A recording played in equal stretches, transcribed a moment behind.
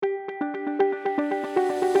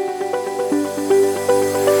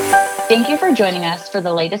Thank you for joining us for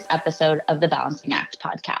the latest episode of the Balancing Act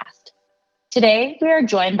podcast. Today, we are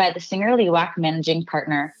joined by the SingerLewak managing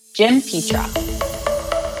partner, Jim Pitrat.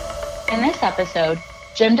 In this episode,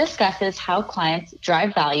 Jim discusses how clients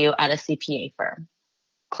drive value at a CPA firm.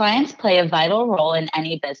 Clients play a vital role in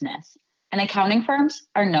any business, and accounting firms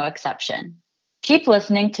are no exception. Keep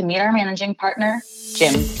listening to meet our managing partner,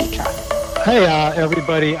 Jim Pitrat. Hey,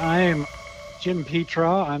 everybody. I'm Jim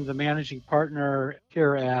Pitrat. I'm the managing partner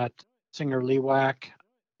here at SingerLewak,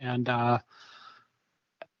 and I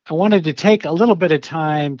wanted to take a little bit of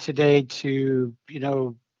time today to,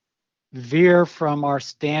 veer from our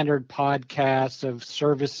standard podcast of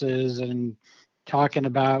services and talking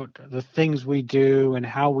about the things we do and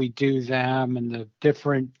how we do them and the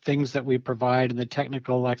different things that we provide and the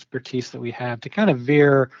technical expertise that we have, to kind of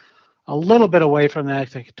veer a little bit away from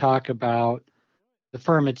that to talk about the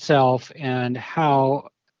firm itself and how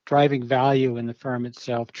driving value in the firm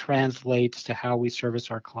itself translates to how we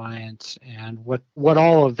service our clients and what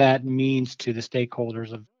all of that means to the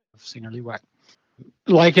stakeholders of SingerLewak.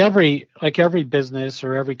 Like every business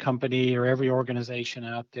or every company or every organization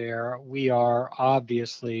out there, we are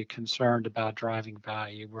obviously concerned about driving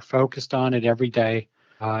value. We're focused on it every day.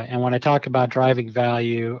 And when I talk about driving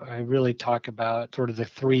value, I really talk about sort of the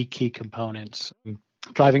three key components: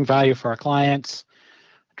 driving value for our clients,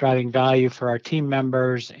 driving value for our team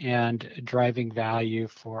members, and driving value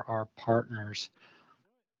for our partners.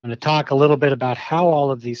 I'm going to talk a little bit about how all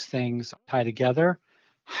of these things tie together,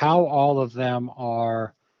 how all of them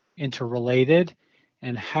are interrelated,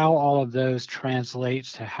 and how all of those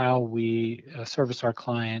translates to how we service our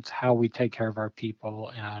clients, how we take care of our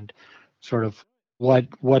people, and sort of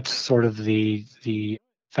what's sort of the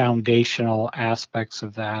foundational aspects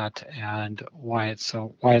of that, and why it's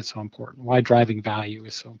so important, why driving value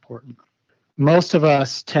is so important. Most of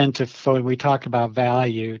us tend to, when we talk about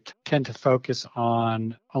value, tend to focus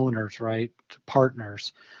on owners, right?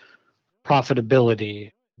 Partners,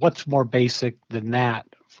 profitability. What's more basic than that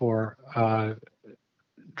for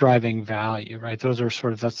driving value, right? That's the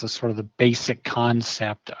sort of the basic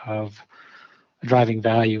concept of driving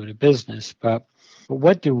value in a business. But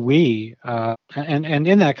what do we, and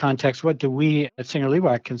in that context, what do we at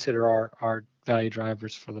SingerLewak consider our value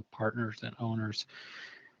drivers for the partners and owners?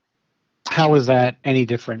 How is that any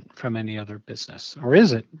different from any other business, or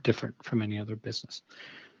is it different from any other business?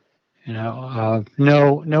 No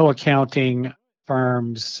accounting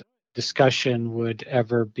firm's discussion would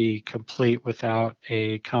ever be complete without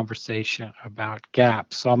a conversation about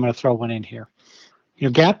GAAP. So I'm going to throw one in here.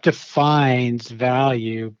 GAAP defines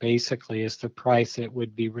value basically as the price it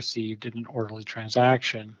would be received in an orderly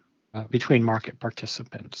transaction between market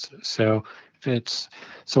participants. So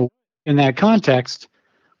in that context,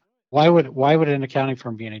 why would an accounting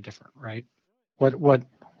firm be any different, right?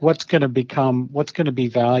 What's going to be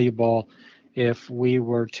valuable if we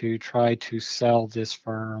were to try to sell this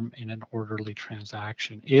firm in an orderly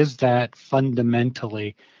transaction? Is that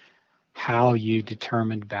fundamentally how you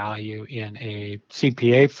determine value in a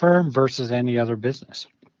CPA firm versus any other business?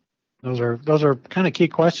 Those are kind of key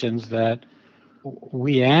questions that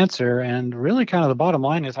we answer, and really kind of the bottom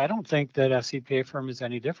line is I don't think that a CPA firm is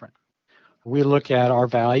any different. We look at our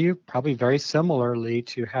value probably very similarly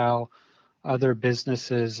to how other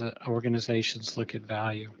businesses, organizations look at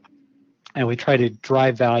value. And we try to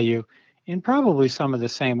drive value in probably some of the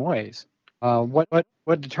same ways. What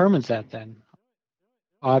determines that then?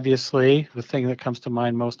 Obviously, the thing that comes to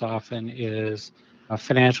mind most often is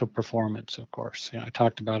financial performance, of course. I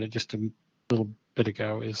talked about it just a little bit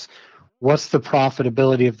ago, is what's the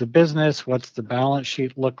profitability of the business? What's the balance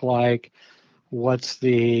sheet look like? What's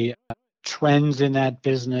the trends in that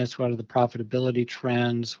business? What are the profitability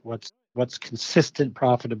trends? What's consistent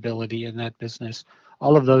profitability in that business?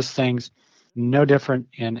 All of those things, no different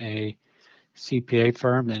in a CPA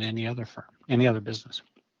firm than any other firm, any other business.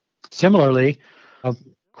 Similarly,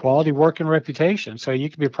 quality work and reputation. So you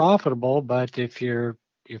can be profitable, but if you're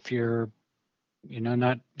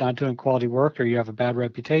not doing quality work, or you have a bad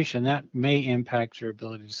reputation, that may impact your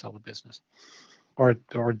ability to sell the business, or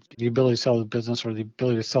the ability to sell the business, or the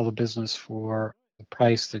ability to sell the business for the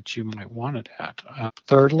price that you might want it at.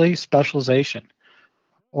 Thirdly, specialization.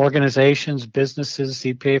 Organizations, businesses,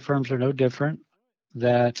 CPA firms are no different,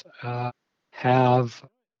 that have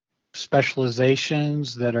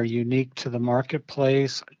specializations that are unique to the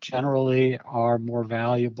marketplace, generally are more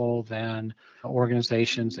valuable than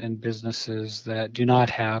organizations and businesses that do not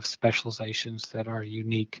have specializations that are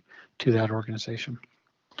unique to that organization.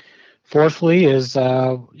 Fourthly is,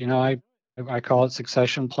 I call it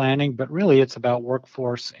succession planning, but really it's about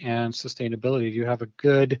workforce and sustainability. Do you have a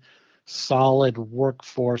good solid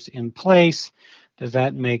workforce in place? Does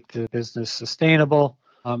that make the business sustainable?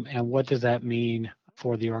 And what does that mean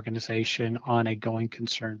for the organization on a going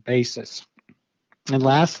concern basis? And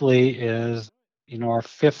lastly is, our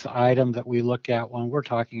fifth item that we look at when we're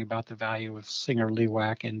talking about the value of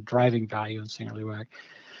SingerLewak and driving value in SingerLewak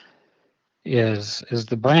is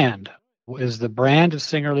the brand. Is the brand of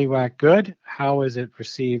SingerLewak good? How is it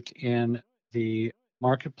received in the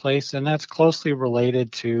marketplace? And that's closely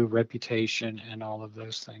related to reputation and all of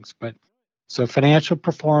those things. But so financial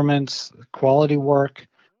performance, quality work,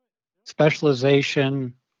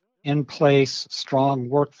 specialization, in place, strong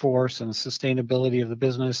workforce and sustainability of the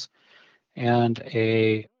business, and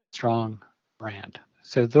a strong brand.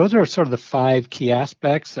 So those are sort of the five key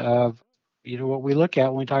aspects of what we look at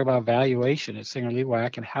when we talk about valuation at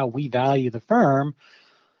SingerLewak and how we value the firm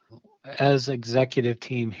as executive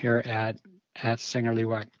team here at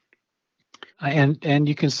SingerLewak. And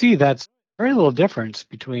you can see that's very little difference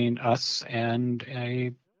between us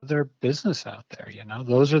and other business out there.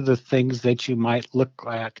 Those are the things that you might look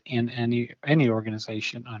at in any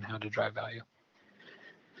organization on how to drive value.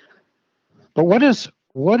 But what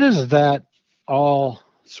does that all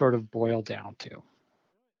sort of boil down to?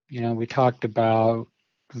 We talked about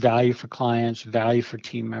value for clients, value for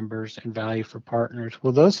team members, and value for partners.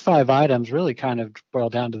 Well, those five items really kind of boil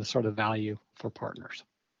down to the sort of value for partners.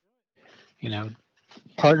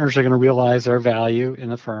 Partners are going to realize their value in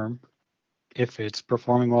the firm if it's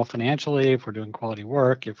performing well financially, if we're doing quality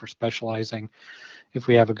work, if we're specializing, if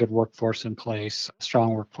we have a good workforce in place, a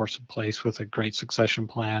strong workforce in place with a great succession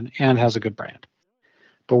plan and has a good brand.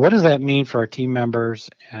 But what does that mean for our team members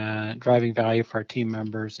and driving value for our team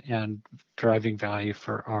members and driving value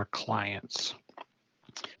for our clients?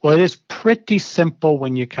 Well, it is pretty simple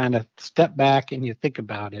when you kind of step back and you think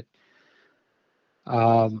about it.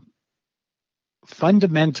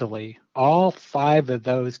 Fundamentally, all five of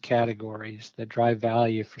those categories that drive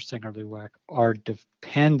value for SingerLewak are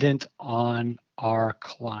dependent on our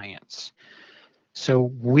clients. So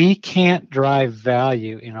we can't drive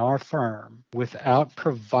value in our firm without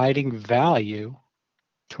providing value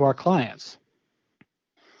to our clients.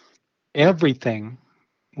 Everything,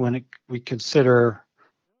 when we consider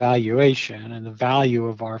valuation and the value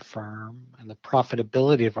of our firm and the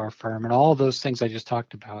profitability of our firm and all those things I just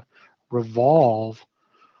talked about, revolve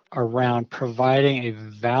around providing a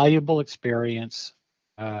valuable experience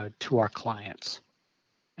to our clients.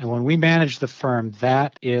 And when we manage the firm,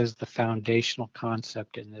 that is the foundational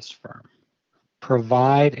concept in this firm.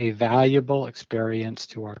 Provide a valuable experience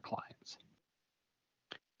to our clients.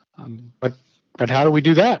 But how do we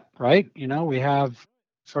do that, right? We have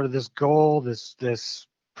sort of this goal, this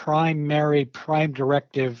prime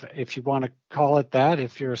directive, if you want to call it that,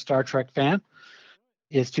 if you're a Star Trek fan,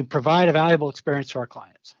 is to provide a valuable experience to our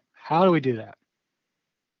clients. How do we do that?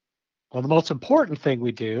 Well, the most important thing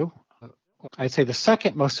we do, I'd say the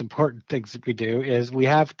second most important things that we do is we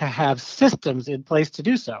have to have systems in place to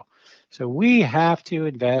do so. So we have to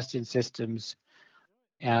invest in systems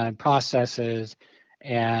and processes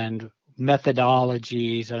and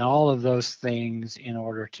methodologies and all of those things in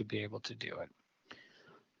order to be able to do it.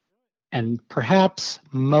 And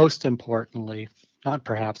most importantly,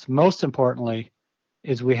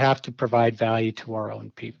 is we have to provide value to our own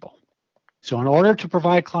people. So in order to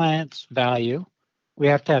provide clients value, we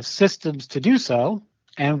have to have systems to do so,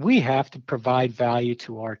 and we have to provide value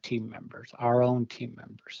to our team members, our own team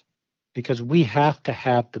members, because we have to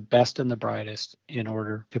have the best and the brightest in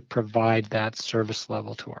order to provide that service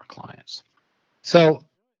level to our clients. So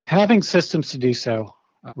having systems to do so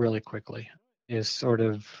really quickly is sort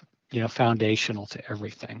of foundational to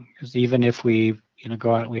everything. Because even if we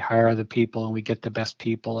go out and we hire the people and we get the best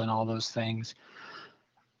people and all those things,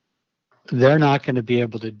 they're not going to be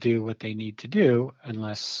able to do what they need to do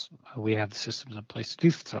unless we have the systems in place to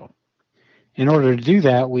do so. In order to do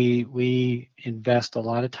that, we invest a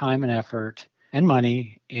lot of time and effort and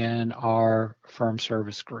money in our firm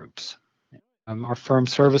service groups. Our firm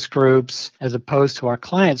service groups, as opposed to our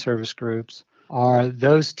client service groups, are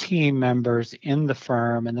those team members in the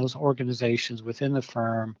firm and those organizations within the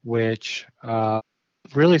firm which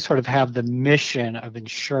really sort of have the mission of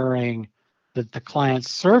ensuring that the client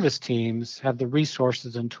service teams have the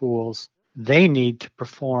resources and tools they need to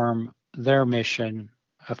perform their mission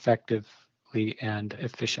effectively and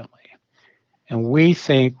efficiently. And we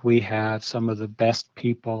think we have some of the best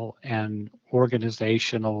people and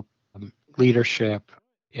organizational leadership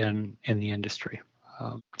in the industry,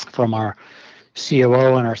 from our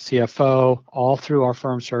COO and our CFO, all through our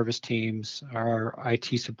firm service teams, our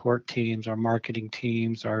IT support teams, our marketing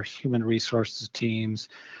teams, our human resources teams,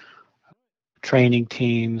 training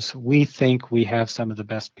teams. We think we have some of the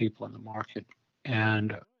best people in the market,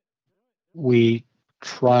 and we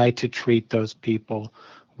try to treat those people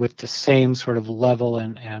with the same sort of level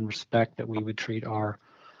and respect that we would treat our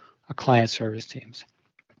client service teams.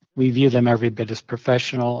 We view them every bit as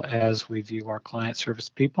professional as we view our client service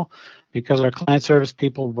people, because our client service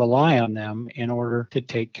people rely on them in order to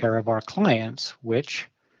take care of our clients, which,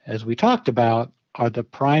 as we talked about, are the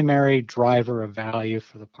primary driver of value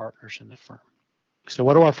for the partners in the firm. So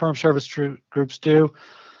what do our firm service groups do?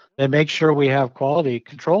 They make sure we have quality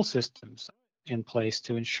control systems in place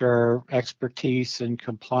to ensure expertise and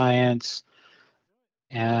compliance,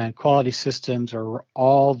 and quality systems are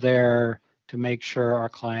all there to make sure our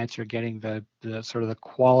clients are getting the sort of the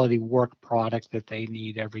quality work product that they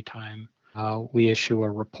need every time we issue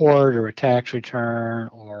a report or a tax return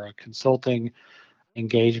or a consulting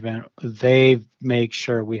engagement. They make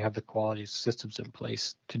sure we have the quality systems in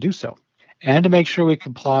place to do so, and to make sure we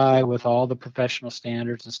comply with all the professional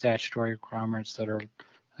standards and statutory requirements that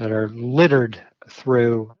are littered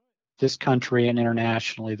through this country and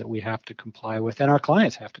internationally that we have to comply with, and our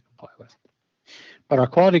clients have to comply with. But our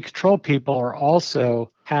quality control people are also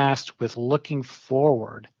tasked with looking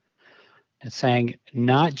forward and saying,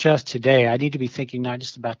 not just today, I need to be thinking not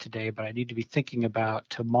just about today, but I need to be thinking about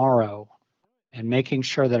tomorrow, and making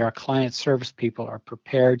sure that our client service people are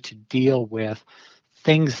prepared to deal with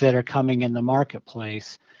things that are coming in the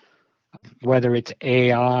marketplace, whether it's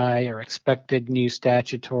AI or expected new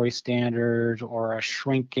statutory standards or a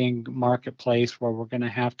shrinking marketplace where we're going to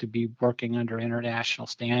have to be working under international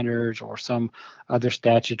standards or some other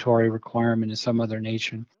statutory requirement in some other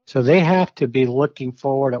nation. So they have to be looking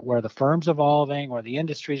forward at where the firm's evolving, where the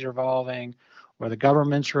industries are evolving, where the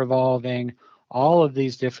governments are evolving, all of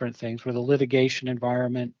these different things, where the litigation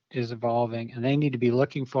environment is evolving, and they need to be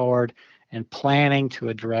looking forward and planning to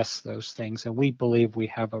address those things. And we believe we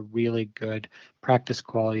have a really good practice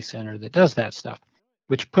quality center that does that stuff,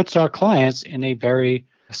 which puts our clients in a very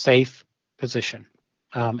safe position,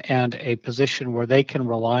 and a position where they can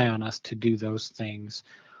rely on us to do those things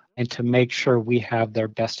and to make sure we have their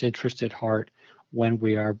best interest at heart when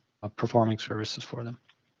we are performing services for them.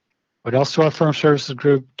 What else do our firm services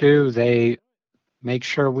group do? They make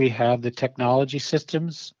sure we have the technology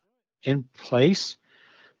systems in place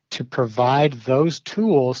to provide those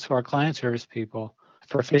tools to our client service people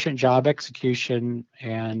for efficient job execution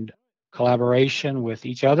and collaboration with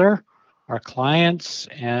each other, our clients,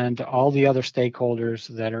 and all the other stakeholders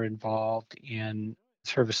that are involved in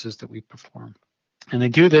services that we perform. And they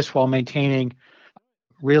do this while maintaining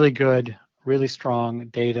really good, really strong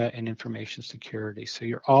data and information security. So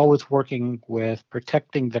you're always working with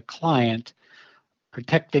protecting the client's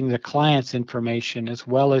information as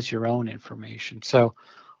well as your own information. So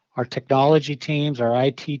our technology teams, our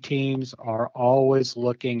IT teams are always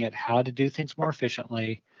looking at how to do things more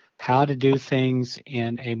efficiently, how to do things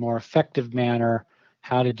in a more effective manner,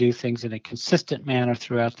 how to do things in a consistent manner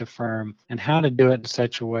throughout the firm, and how to do it in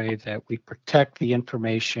such a way that we protect the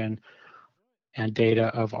information and data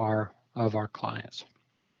of our clients.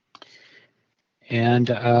 And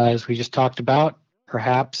as we just talked about,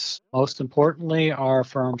 perhaps most importantly, our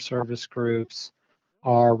firm service groups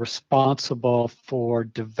are responsible for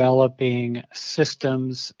developing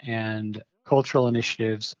systems and cultural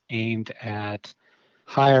initiatives aimed at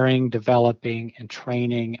hiring, developing, and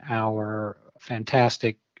training our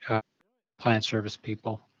fantastic client service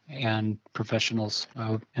people and professionals,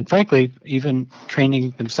 and frankly, even training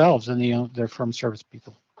themselves and their firm service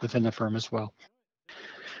people within the firm as well.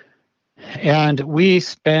 And we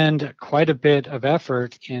spend quite a bit of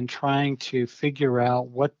effort in trying to figure out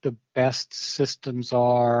what the best systems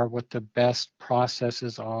are, what the best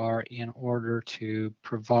processes are in order to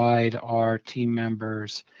provide our team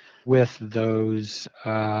members with those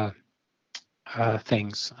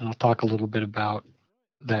things. And I'll talk a little bit about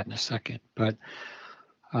that in a second. But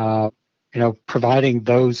providing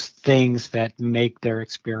those things that make their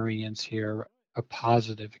experience here a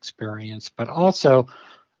positive experience, but also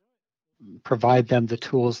provide them the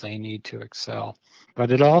tools they need to excel.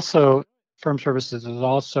 But firm services is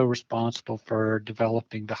also responsible for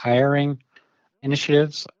developing the hiring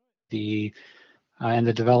initiatives, and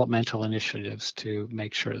the developmental initiatives to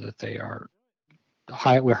make sure that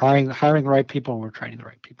we're hiring the right people and we're training the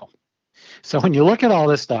right people. So when you look at all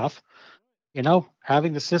this stuff,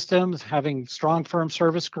 having the systems, having strong firm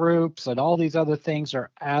service groups, and all these other things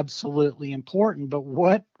are absolutely important. But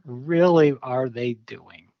what really are they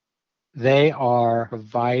doing? They are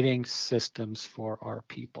providing systems for our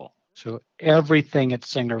people. So everything at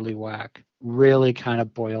SingerLewak really kind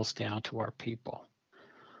of boils down to our people.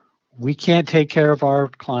 We can't take care of our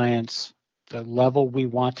clients the level we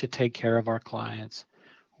want to take care of our clients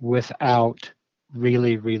without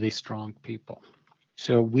really, really strong people.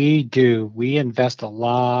 So we invest a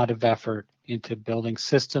lot of effort into building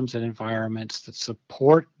systems and environments that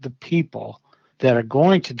support the people that are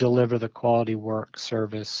going to deliver the quality work,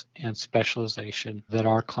 service, and specialization that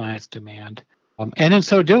our clients demand. And in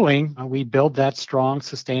so doing, we build that strong,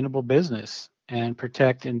 sustainable business and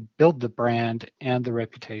protect and build the brand and the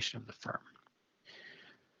reputation of the firm.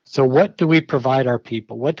 So what do we provide our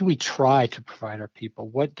people? What do we try to provide our people?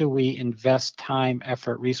 What do we invest time,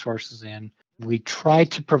 effort, resources in? We try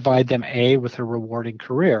to provide them with a rewarding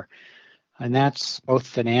career. And that's both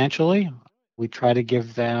financially. We try to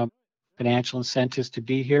give them financial incentives to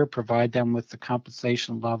be here, provide them with the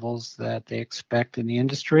compensation levels that they expect in the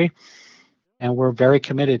industry. And we're very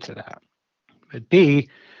committed to that. But B,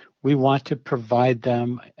 we want to provide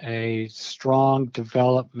them a strong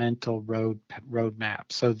developmental roadmap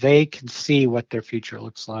so they can see what their future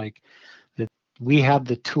looks like, that we have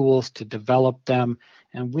the tools to develop them,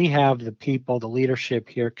 and we have the people, the leadership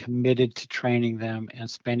here committed to training them and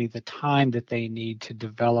spending the time that they need to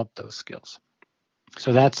develop those skills.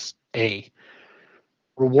 So that's A,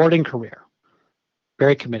 rewarding career.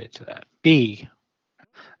 Very committed to that. B,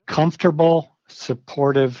 comfortable,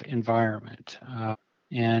 supportive environment.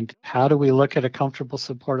 And how do we look at a comfortable,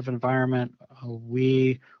 supportive environment?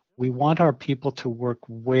 We want our people to work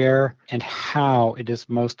where and how it is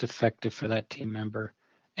most effective for that team member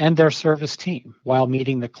and their service team while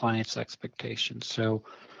meeting the client's expectations. So,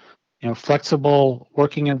 flexible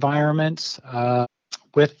working environments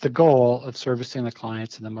with the goal of servicing the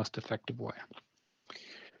clients in the most effective way.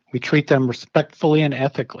 We treat them respectfully and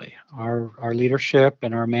ethically. Our leadership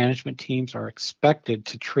and our management teams are expected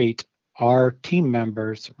to treat our team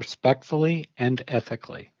members respectfully and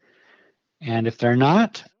ethically. And if they're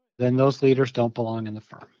not, then those leaders don't belong in the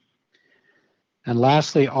firm. And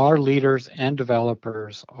lastly, our leaders and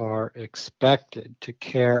developers are expected to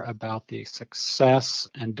care about the success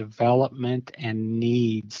and development and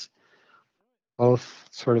needs, both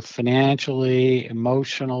sort of financially,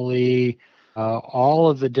 emotionally, all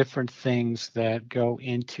of the different things that go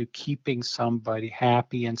into keeping somebody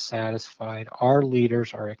happy and satisfied. Our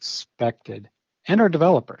leaders are expected, and our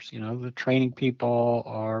developers, the training people,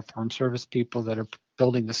 our firm service people that are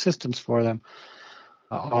building the systems for them,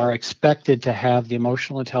 are expected to have the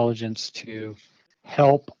emotional intelligence to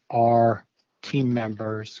help our team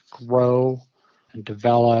members grow and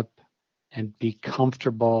develop and be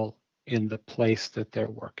comfortable in the place that they're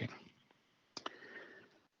working.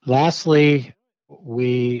 Lastly,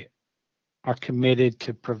 we are committed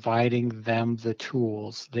to providing them the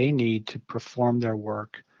tools they need to perform their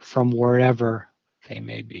work from wherever they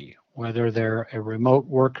may be, whether they're a remote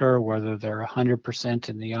worker, whether they're 100%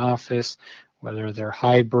 in the office, whether they're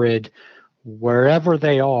hybrid, wherever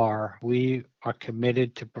they are, we are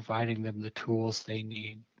committed to providing them the tools they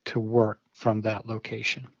need to work from that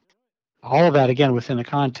location. All of that, again, within the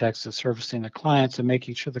context of servicing the clients and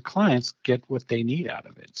making sure the clients get what they need out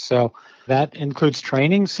of it. So that includes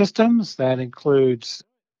training systems, that includes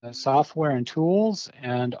software and tools,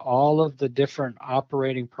 and all of the different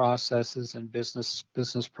operating processes and business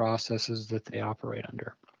processes that they operate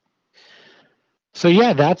under. So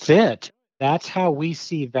yeah, that's it. That's how we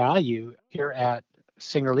see value here at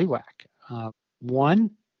SingerLewak.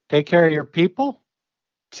 1, take care of your people.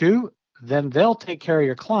 2, then they'll take care of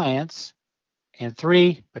your clients. And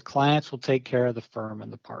 3, the clients will take care of the firm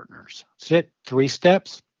and the partners. That's it. 3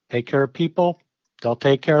 steps. Take care of people. They'll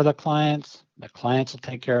take care of the clients will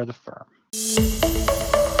take care of the firm.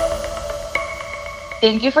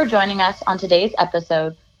 Thank you for joining us on today's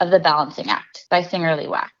episode of The Balancing Act by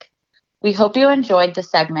SingerLewak. We hope you enjoyed the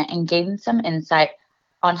segment and gained some insight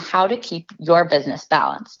on how to keep your business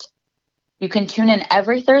balanced. You can tune in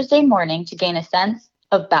every Thursday morning to gain a sense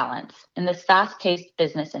of balance in this fast-paced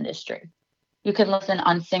business industry. You can listen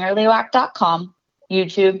on SingerLewak.com,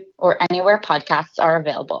 YouTube, or anywhere podcasts are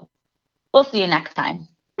available. We'll see you next time.